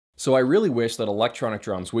So I really wish that electronic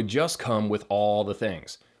drums would just come with all the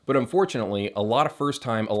things. But unfortunately, a lot of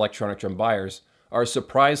first-time electronic drum buyers are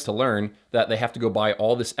surprised to learn that they have to go buy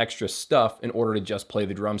all this extra stuff in order to just play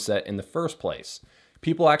the drum set in the first place.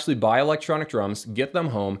 People actually buy electronic drums, get them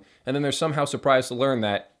home, and then they're somehow surprised to learn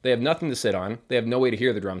that they have nothing to sit on, they have no way to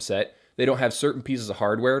hear the drum set, they don't have certain pieces of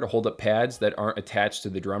hardware to hold up pads that aren't attached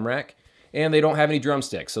to the drum rack, and they don't have any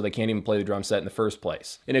drumsticks, so they can't even play the drum set in the first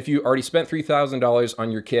place. And if you already spent $3,000 on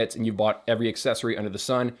your kit and you bought every accessory under the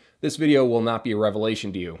sun, this video will not be a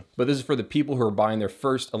revelation to you. But this is for the people who are buying their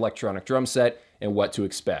first electronic drum set and what to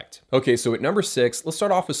expect. Okay, so at number 6, let's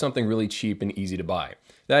start off with something really cheap and easy to buy.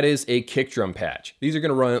 That is a Kickdrum Patch. These are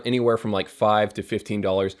gonna run anywhere from like $5 to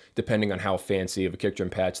 $15, depending on how fancy of a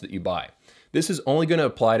Kickdrum patch that you buy. This is only gonna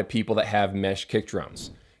apply to people that have mesh kick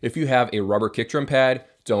drums. If you have a rubber kick drum pad,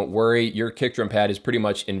 don't worry, your kick drum pad is pretty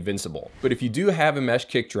much invincible. But if you do have a mesh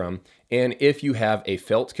kick drum, and if you have a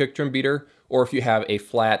felt kick drum beater, or if you have a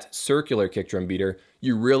flat circular kick drum beater,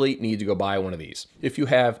 you really need to go buy one of these. If you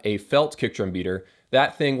have a felt kick drum beater,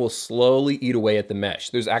 that thing will slowly eat away at the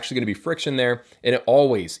mesh. There's actually gonna be friction there, and it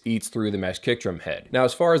always eats through the mesh kick drum head. Now,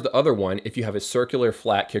 as far as the other one, if you have a circular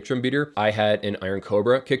flat kick drum beater, I had an Iron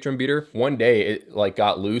Cobra kick drum beater. One day it like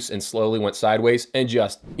got loose and slowly went sideways and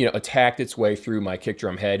just, attacked its way through my kick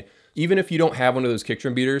drum head. Even if you don't have one of those kick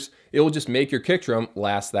drum beaters, it will just make your kick drum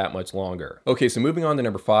last that much longer. Okay, so moving on to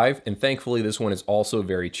number 5, and thankfully this one is also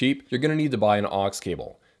very cheap, you're gonna need to buy an aux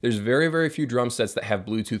cable. There's very, very few drum sets that have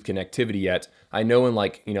Bluetooth connectivity yet. I know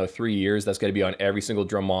in 3 years, that's gonna be on every single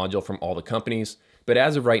drum module from all the companies. But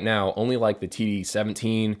as of right now, only like the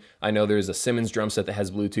TD17, I know there's a Simmons drum set that has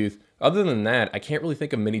Bluetooth. Other than that, I can't really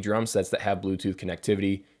think of many drum sets that have Bluetooth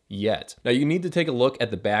connectivity yet. Now you need to take a look at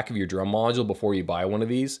the back of your drum module before you buy one of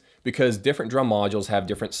these, because different drum modules have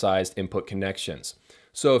different sized input connections.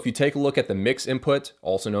 So if you take a look at the mix input,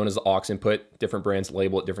 also known as the aux input, different brands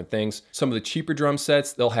label it different things. Some of the cheaper drum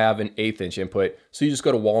sets, they'll have an 1/8 inch input. So you just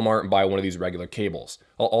go to Walmart and buy one of these regular cables.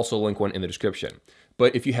 I'll also link one in the description.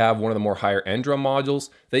 But if you have one of the more higher end drum modules,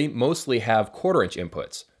 they mostly have 1/4 inch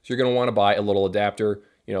inputs. So you're gonna wanna buy a little adapter,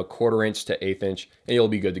 1/4 inch to 1/8 inch, and you'll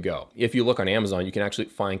be good to go. If you look on Amazon, you can actually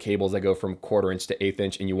find cables that go from 1/4 inch to 1/8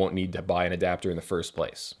 inch, and you won't need to buy an adapter in the first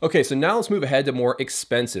place. Okay, so now let's move ahead to more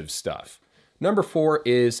expensive stuff. Number 4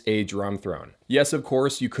 is a drum throne. Yes, of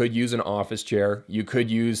course, you could use an office chair. You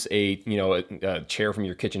could use a chair from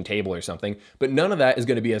your kitchen table or something, but none of that is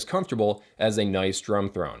gonna be as comfortable as a nice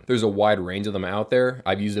drum throne. There's a wide range of them out there.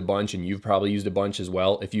 I've used a bunch, and you've probably used a bunch as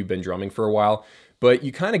well if you've been drumming for a while, but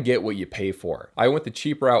you kind of get what you pay for. I went the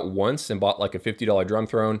cheap route once and bought like a $50 drum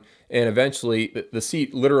throne, and eventually the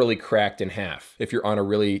seat literally cracked in half. If you're on a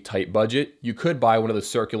really tight budget, you could buy one of the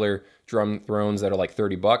circular drum thrones that are like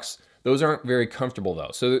 30 bucks. Those aren't very comfortable though.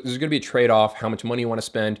 So there's gonna be a trade-off, how much money you wanna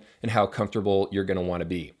spend and how comfortable you're gonna wanna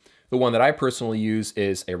be. The one that I personally use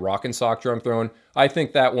is a Rock and Sock drum throne. I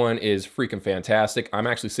think that one is freaking fantastic. I'm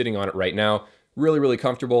actually sitting on it right now. Really, really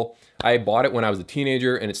comfortable. I bought it when I was a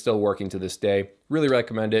teenager and it's still working to this day. Really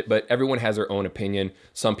recommend it, but everyone has their own opinion.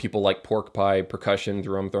 Some people like pork pie, percussion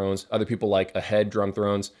drum thrones. Other people like a head drum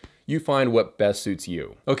thrones. You find what best suits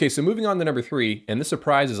you. Okay, so moving on to number 3, and this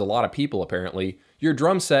surprises a lot of people apparently, your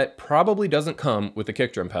drum set probably doesn't come with a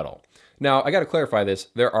kick drum pedal. Now, I gotta clarify this.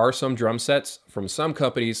 There are some drum sets from some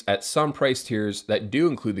companies at some price tiers that do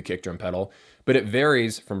include the kick drum pedal, but it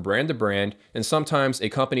varies from brand to brand, and sometimes a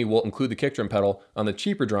company will include the kick drum pedal on the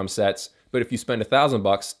cheaper drum sets, but if you spend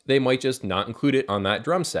 $1,000, they might just not include it on that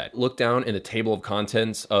drum set. Look down in the table of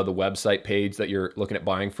contents of the website page that you're looking at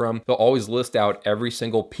buying from. They'll always list out every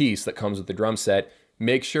single piece that comes with the drum set.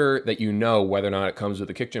 Make sure that you know whether or not it comes with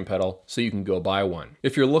a kick drum pedal so you can go buy one.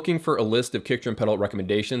 If you're looking for a list of kick drum pedal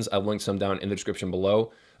recommendations, I've linked some down in the description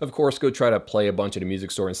below. Of course, go try to play a bunch at a music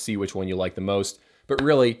store and see which one you like the most. But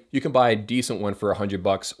really, you can buy a decent one for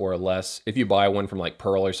 $100 or less. If you buy one from like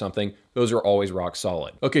Pearl or something, those are always rock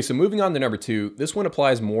solid. Okay, so moving on to number 2, this one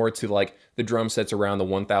applies more to like the drum sets around the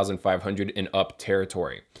 1,500 and up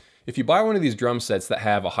territory. If you buy one of these drum sets that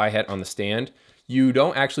have a hi-hat on the stand, you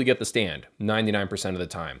don't actually get the stand 99% of the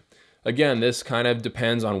time. Again, this kind of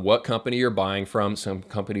depends on what company you're buying from. Some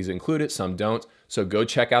companies include it, some don't. So go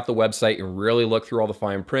check out the website and really look through all the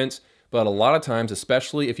fine prints. But a lot of times,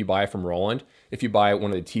 especially if you buy from Roland, if you buy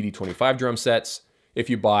one of the TD25 drum sets, if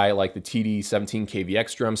you buy like the TD17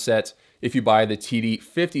 KVX drum set, if you buy the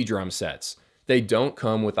TD50 drum sets, they don't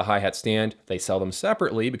come with a hi-hat stand. They sell them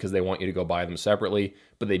separately because they want you to go buy them separately,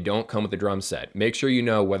 but they don't come with the drum set. Make sure you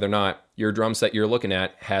know whether or not your drum set you're looking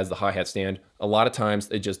at has the hi-hat stand. A lot of times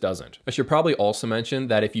it just doesn't. I should probably also mention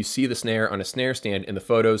that if you see the snare on a snare stand in the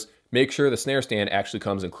photos, make sure the snare stand actually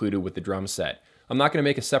comes included with the drum set. I'm not going to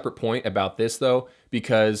make a separate point about this though,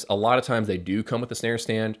 because a lot of times they do come with a snare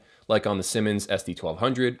stand. Like on the Simmons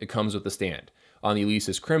SD1200, it comes with the stand. On the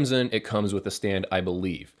Alesis Crimson, it comes with a stand, I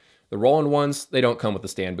believe. The Roland ones, they don't come with the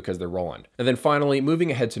stand because they're Roland. And then finally,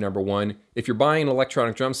 moving ahead to number one, if you're buying an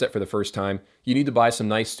electronic drum set for the first time, you need to buy some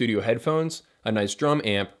nice studio headphones, a nice drum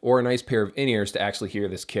amp, or a nice pair of in-ears to actually hear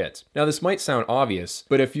this kit. Now this might sound obvious,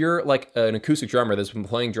 but if you're like an acoustic drummer that's been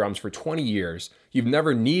playing drums for 20 years, you've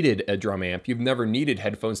never needed a drum amp, you've never needed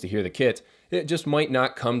headphones to hear the kit, it just might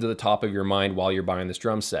not come to the top of your mind while you're buying this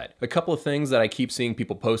drum set. A couple of things that I keep seeing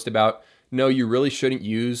people post about: no, you really shouldn't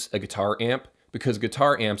use a guitar amp, because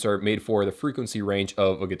guitar amps are made for the frequency range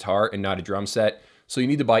of a guitar and not a drum set. So you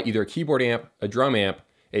need to buy either a keyboard amp, a drum amp,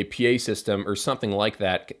 a PA system, or something like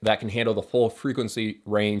that that can handle the full frequency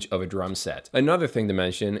range of a drum set. Another thing to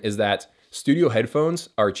mention is that studio headphones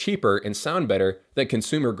are cheaper and sound better than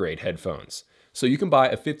consumer grade headphones. So you can buy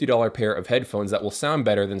a $50 pair of headphones that will sound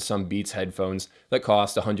better than some Beats headphones that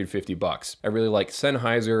cost $150. I really like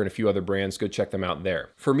Sennheiser and a few other brands. Go check them out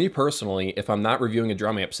there. For me personally, if I'm not reviewing a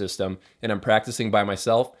drum amp system and I'm practicing by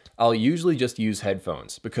myself, I'll usually just use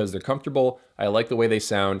headphones because they're comfortable, I like the way they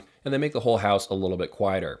sound, and they make the whole house a little bit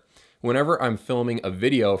quieter. Whenever I'm filming a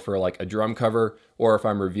video for like a drum cover, or if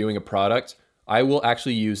I'm reviewing a product, I will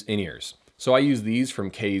actually use in-ears. So I use these from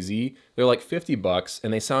KZ. They're like $50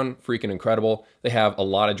 and they sound freaking incredible. They have a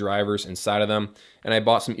lot of drivers inside of them, and I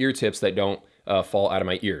bought some ear tips that don't fall out of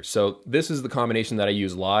my ears. So this is the combination that I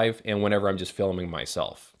use live and whenever I'm just filming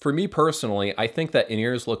myself. For me personally, I think that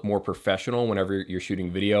in-ears look more professional whenever you're shooting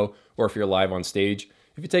video or if you're live on stage.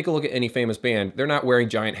 If you take a look at any famous band, they're not wearing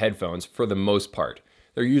giant headphones for the most part.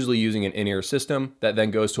 They're usually using an in-ear system that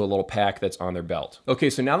then goes to a little pack that's on their belt. Okay,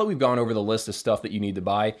 so now that we've gone over the list of stuff that you need to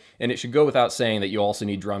buy, and it should go without saying that you also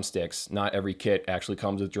need drumsticks. Not every kit actually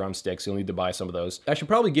comes with drumsticks. You'll need to buy some of those. I should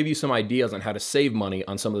probably give you some ideas on how to save money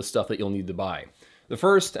on some of the stuff that you'll need to buy. The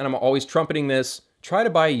first, and I'm always trumpeting this, try to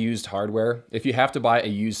buy used hardware. If you have to buy a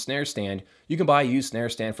used snare stand, you can buy a used snare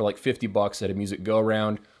stand for like $50 at a Music Go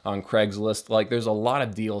Round, on Craigslist. Like, there's a lot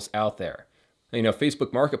of deals out there. You know,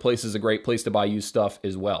 Facebook Marketplace is a great place to buy used stuff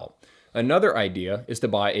as well. Another idea is to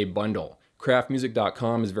buy a bundle.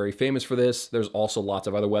 Craftmusic.com is very famous for this. There's also lots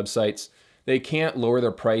of other websites. They can't lower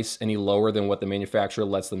their price any lower than what the manufacturer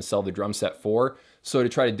lets them sell the drum set for. So to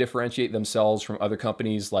try to differentiate themselves from other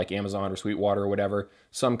companies like Amazon or Sweetwater or whatever,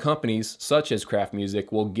 some companies, such as Craft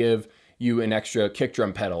Music, will give you an extra kick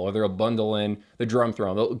drum pedal, or they'll bundle in the drum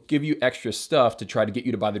throne. They'll give you extra stuff to try to get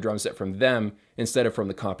you to buy the drum set from them instead of from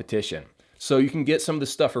the competition. So you can get some of the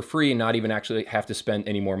stuff for free and not even actually have to spend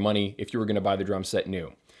any more money if you were going to buy the drum set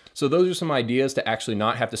new. So those are some ideas to actually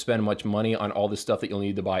not have to spend much money on all the stuff that you'll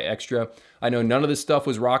need to buy extra. I know none of this stuff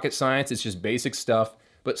was rocket science, it's just basic stuff,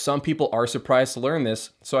 but some people are surprised to learn this,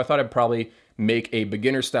 so I thought I'd probably make a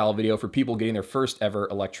beginner style video for people getting their first ever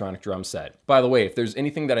electronic drum set. By the way, if there's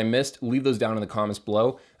anything that I missed, leave those down in the comments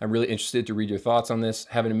below. I'm really interested to read your thoughts on this.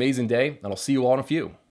 Have an amazing day, and I'll see you all in a few.